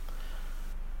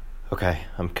Okay,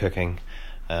 I'm cooking,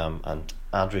 and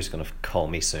Andrew's going to call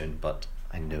me soon, but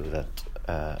I know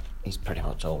that he's pretty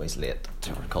much always late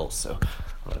to our calls, so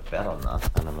I'm going to bet on that,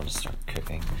 and I'm going to start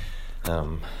cooking,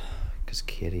 because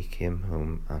Katie came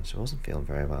home and she wasn't feeling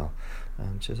very well,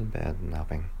 and she was in bed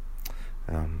napping,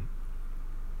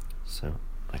 so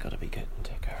I got to be good and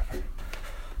take care of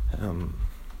her.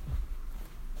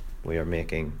 We are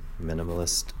making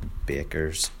Minimalist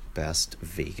Baker's best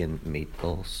vegan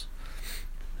meatballs.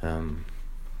 I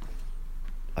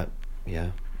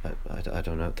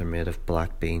don't know. They're made of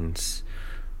black beans.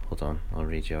 Hold on, I'll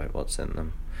read you out what's in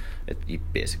them. You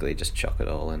basically just chuck it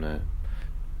all in a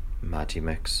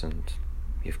Maggi-mix and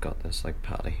you've got this like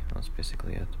patty. That's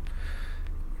basically it.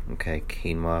 Okay,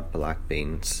 quinoa, black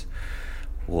beans,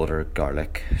 water,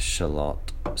 garlic,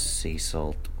 shallot, sea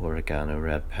salt, oregano,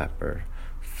 red pepper,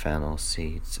 fennel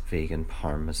seeds, vegan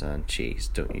Parmesan cheese.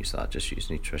 Don't use that, just use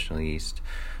nutritional yeast.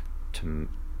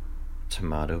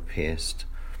 Tomato paste,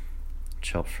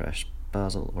 chopped fresh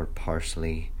basil or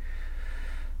parsley,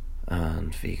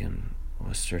 and vegan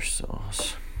oyster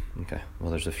sauce. Okay, well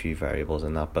there's a few variables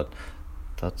in that, but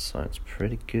that sounds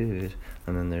pretty good.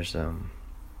 And then there's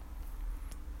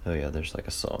there's like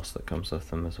a sauce that comes with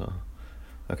them as well.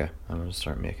 Okay, I'm gonna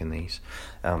start making these.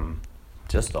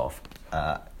 Just off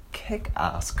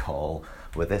kick-ass call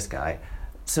with this guy.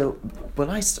 So when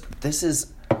this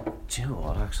is, do you know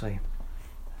what, actually?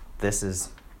 This is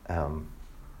how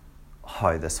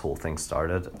this whole thing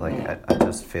started. Like, I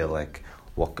just feel like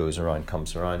what goes around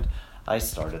comes around. I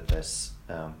started this,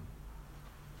 I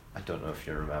don't know if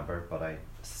you remember, but I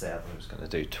said I was going to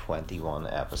do 21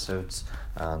 episodes,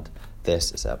 and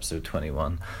this is episode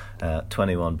 21.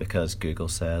 21 because Google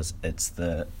says it's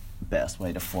the best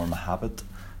way to form a habit,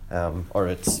 or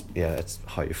it's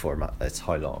how you form it's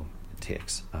how long it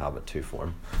takes a habit to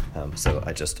form. So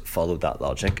I just followed that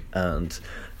logic, and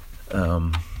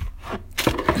now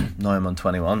I'm on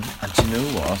 21, and do you know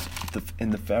what? In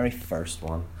the very first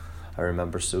one, I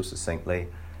remember so succinctly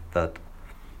that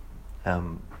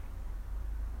that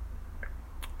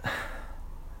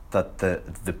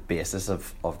the basis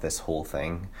of this whole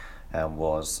thing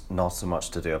was not so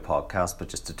much to do a podcast, but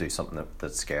just to do something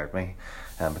that scared me,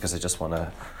 because I just want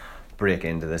to break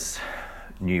into this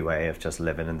new way of just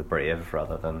living in the brave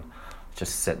rather than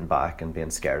just sitting back and being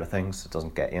scared of things. It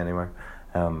doesn't get you anywhere.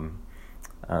 And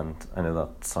I know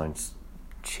that sounds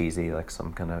cheesy, like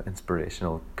some kind of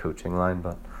inspirational coaching line,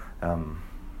 but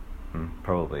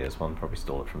probably is one. Probably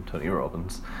stole it from Tony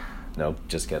Robbins. No,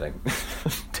 just kidding.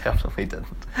 Definitely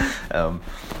didn't.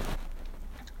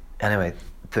 Anyway,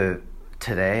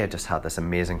 today I just had this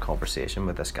amazing conversation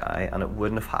with this guy, and it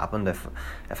wouldn't have happened if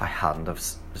I hadn't have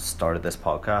started this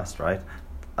podcast, right?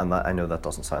 And I know that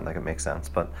doesn't sound like it makes sense,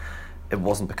 but it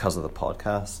wasn't because of the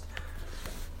podcast.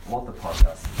 What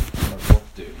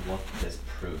this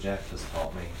project has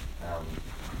taught me,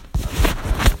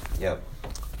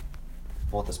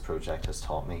 what this project has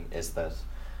taught me is that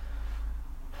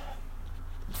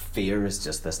fear is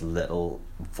just this little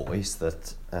voice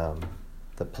that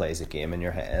plays a game in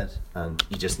your head, and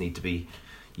you just need to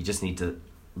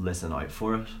listen out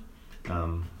for it,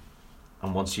 and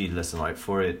once you listen out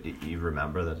for it, you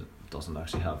remember that it doesn't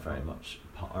actually have very much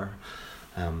power,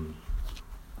 and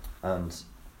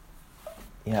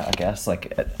yeah, I guess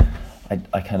like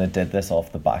I kind of did this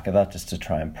off the back of that just to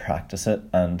try and practice it,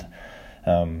 and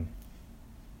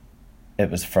it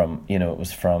was from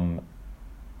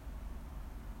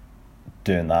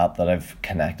doing that I've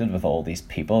connected with all these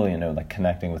people, like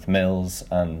connecting with Mills,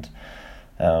 and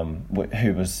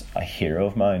who was a hero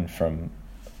of mine from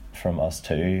us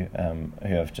too,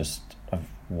 who I've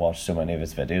watched so many of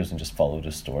his videos and just followed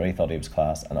his story, thought he was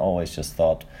class, and always just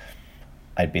thought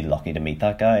I'd be lucky to meet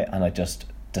that guy, and I just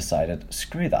decided,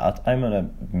 screw that, I'm gonna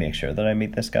make sure that I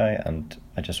meet this guy, and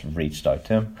I just reached out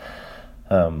to him,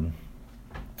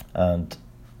 and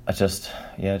I just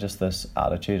this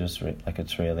attitude is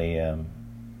it's really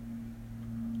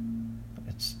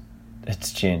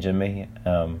it's changing me.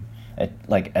 I'm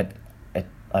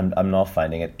not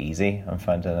finding it easy. I'm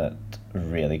finding it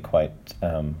really quite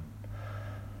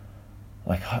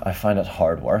I find it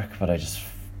hard work, but I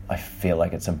feel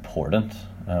like it's important.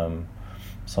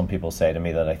 Some people say to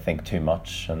me that I think too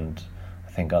much and I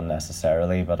think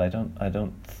unnecessarily, but I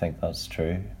don't think that's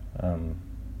true.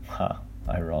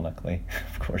 Ironically,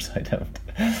 of course I don't.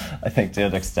 I think to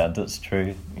an extent it's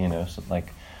true, so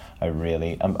I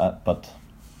really but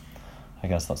I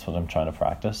guess that's what I'm trying to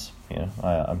practice.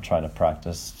 I'm trying to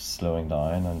practice slowing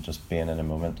down and just being in a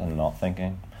moment and not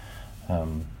thinking,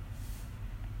 and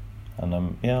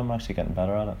I'm actually getting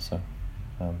better at it, so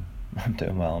I'm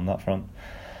doing well on that front.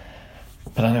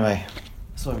 But anyway,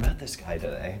 So I met this guy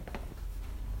today,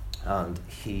 and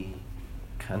he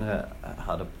kind of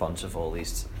had a bunch of all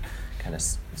these kind of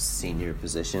senior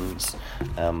positions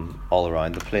all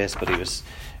around the place, but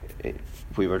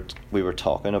we were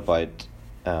talking about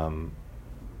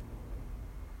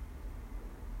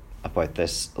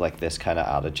this kind of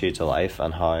attitude to life,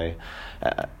 and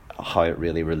how it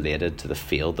really related to the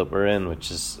field that we're in,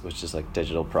 which is like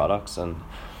digital products. And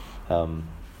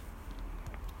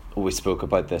we spoke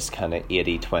about this kind of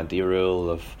 80-20 rule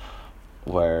of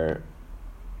where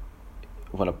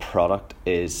when a product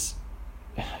is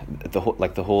the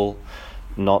whole,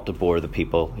 not to bore the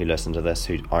people who listen to this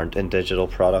who aren't in digital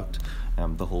product,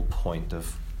 the whole point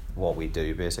of what we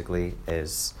do basically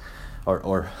is,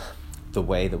 or the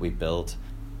way that we build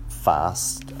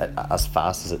as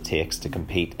fast as it takes to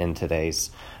compete in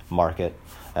today's market.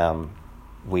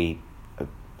 We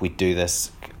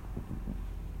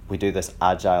do this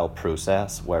agile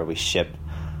process where we ship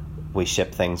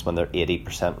things when they're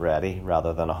 80% ready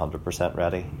rather than 100%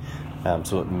 ready.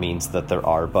 So it means that there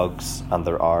are bugs and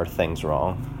there are things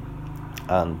wrong,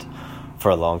 and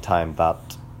for a long time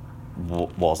that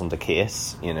wasn't the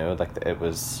case. Like it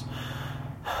was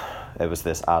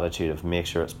this attitude of make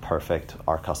sure it's perfect.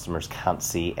 Our customers can't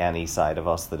see any side of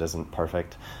us that isn't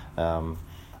perfect, and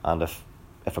if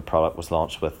a product was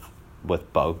launched with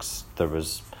bugs, there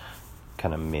was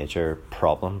kind of major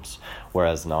problems.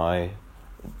 Whereas now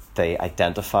they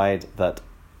identified that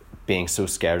being so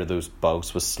scared of those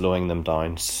bugs was slowing them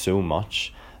down so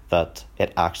much that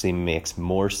it actually makes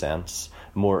more sense,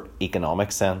 more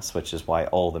economic sense, which is why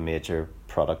all the major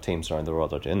product teams around the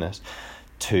world are doing this,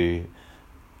 to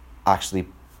actually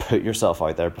put yourself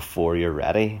out there before you're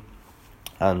ready.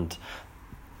 And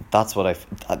that's what I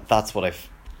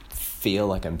feel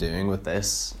like I'm doing with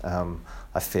this.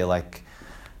 I feel like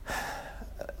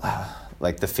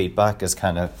the feedback has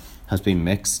been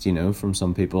mixed, from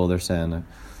some people. They're saying,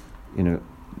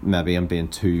 maybe I'm being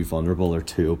too vulnerable or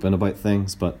too open about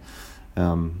things, but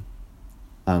and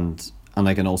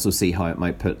I can also see how it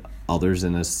might put others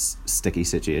in a sticky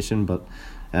situation, but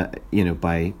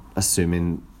by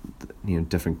assuming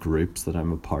different groups that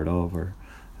I'm a part of, or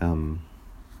who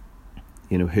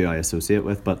I associate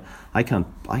with. But I can't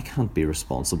be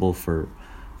responsible for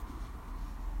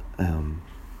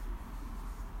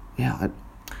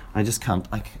I just can't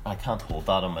I can't hold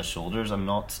that on my shoulders. I'm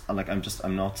not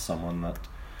someone that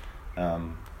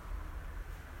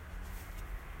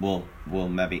will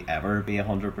maybe ever be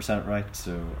 100% right,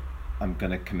 so I'm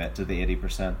gonna commit to the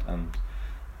 80%, and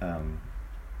I'm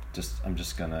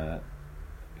just gonna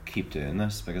keep doing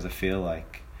this because I feel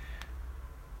like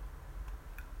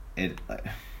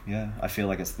I feel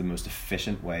like it's the most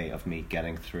efficient way of me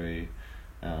getting through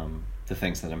the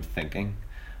things that I'm thinking,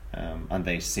 and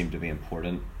they seem to be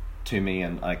important to me,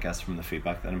 and I guess from the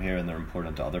feedback that I'm hearing, they're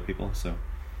important to other people. So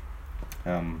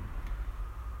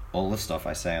all the stuff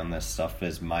I say on this stuff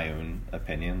is my own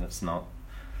opinion. It's not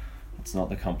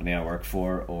the company I work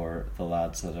for, or the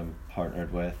lads that I'm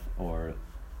partnered with, or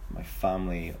my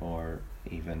family, or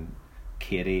even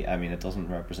Katie. I mean, it doesn't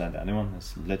represent anyone.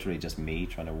 It's literally just me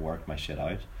trying to work my shit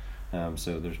out.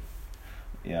 So there's,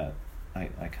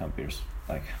 I can't be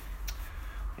like,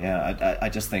 I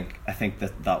just think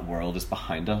that world is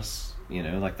behind us.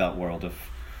 Like that world of,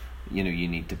 you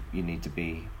need to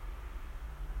be,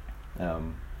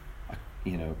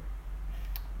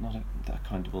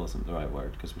 accountable isn't the right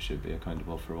word, because we should be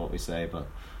accountable for what we say, but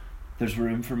there's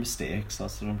room for mistakes.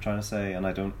 That's what I'm trying to say. And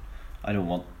I'm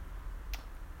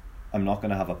not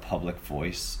going to have a public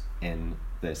voice in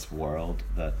this world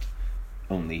that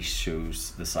only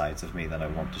shows the sides of me that I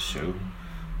want to show,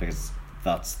 because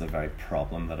that's the very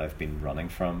problem that I've been running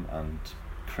from and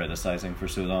criticizing for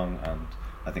so long. And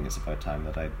I think it's about time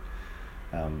that I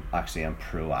actually am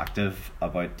proactive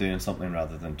about doing something,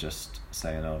 rather than just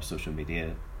saying, oh, social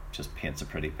media just paints a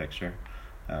pretty picture.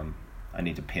 I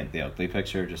need to paint the ugly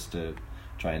picture just to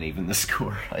try and even the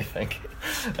score, I think.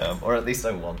 Or at least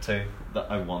I want to.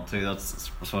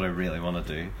 That's what I really want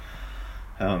to do.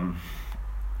 And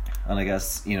I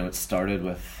guess, it started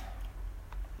with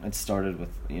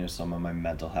some of my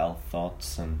mental health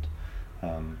thoughts, and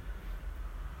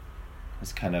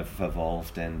it's kind of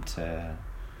evolved into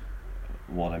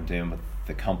what I'm doing with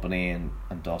the company and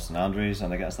Dawson Andrews,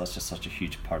 and I guess that's just such a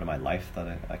huge part of my life that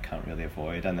I can't really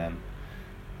avoid. And then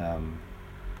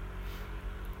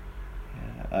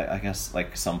I guess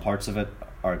like some parts of it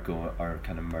are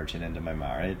kind of merging into my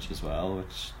marriage as well,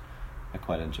 which I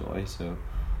quite enjoy. So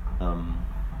I'm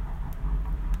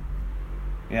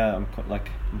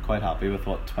quite happy with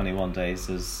what 21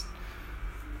 Days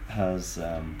has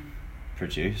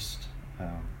produced.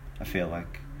 I feel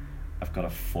like I've got a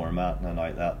format and an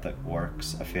outlet that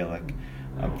works. I feel like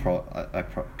I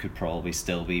could probably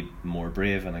still be more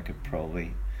brave, and I could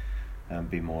probably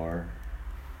be more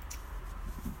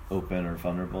open or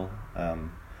vulnerable.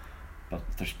 But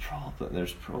there's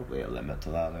probably a limit to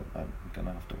that. I'm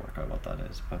gonna have to work out what that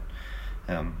is. But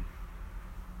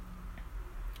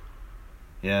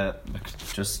yeah,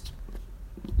 just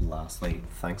lastly,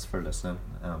 thanks for listening.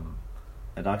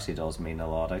 It actually does mean a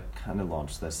lot. I kind of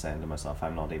launched this saying to myself,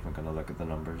 I'm not even going to look at the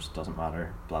numbers, doesn't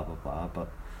matter, blah blah blah,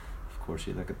 but of course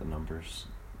you look at the numbers.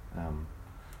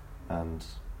 And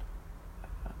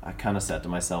I kind of said to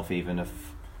myself, even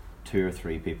if 2 or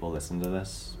 3 people listen to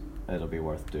this, it'll be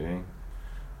worth doing.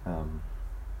 Do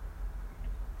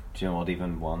you know what,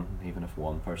 even if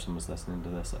one person was listening to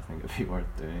this, I think it'd be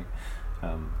worth doing.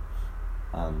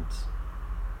 And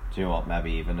do you know what,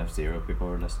 maybe even if 0 people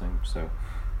were listening. So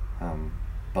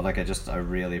but like I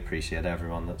really appreciate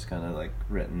everyone that's kind of like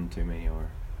written to me or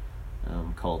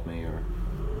called me or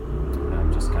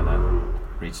just kind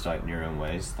of reached out in your own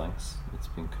ways. Thanks, it's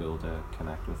been cool to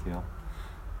connect with you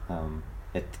all.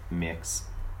 It makes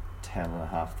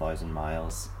 10,500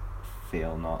 miles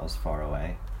feel not as far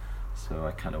away, so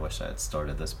I kind of wish I had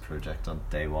started this project on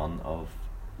day 1 of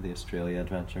the Australia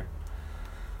adventure.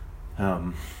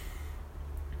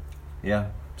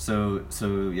 Yeah, so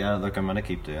yeah, look, I'm gonna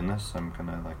keep doing this. I'm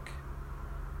gonna, like,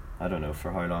 I don't know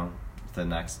for how long. The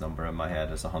next number in my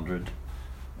head is 100.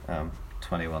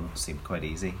 21 seemed quite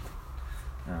easy.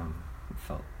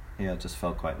 It just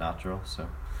felt quite natural. So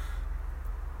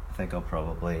I think I'll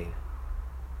probably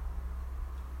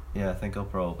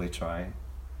try.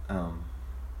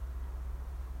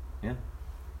 Yeah,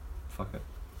 fuck it,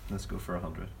 let's go for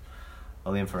 100.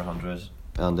 I'll aim for 100,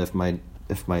 and if my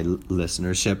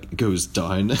listenership goes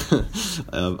down,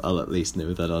 I'll at least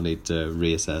know that I'll need to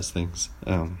reassess things,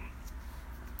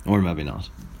 or maybe not.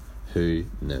 Who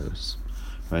knows?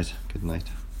 Right, good night.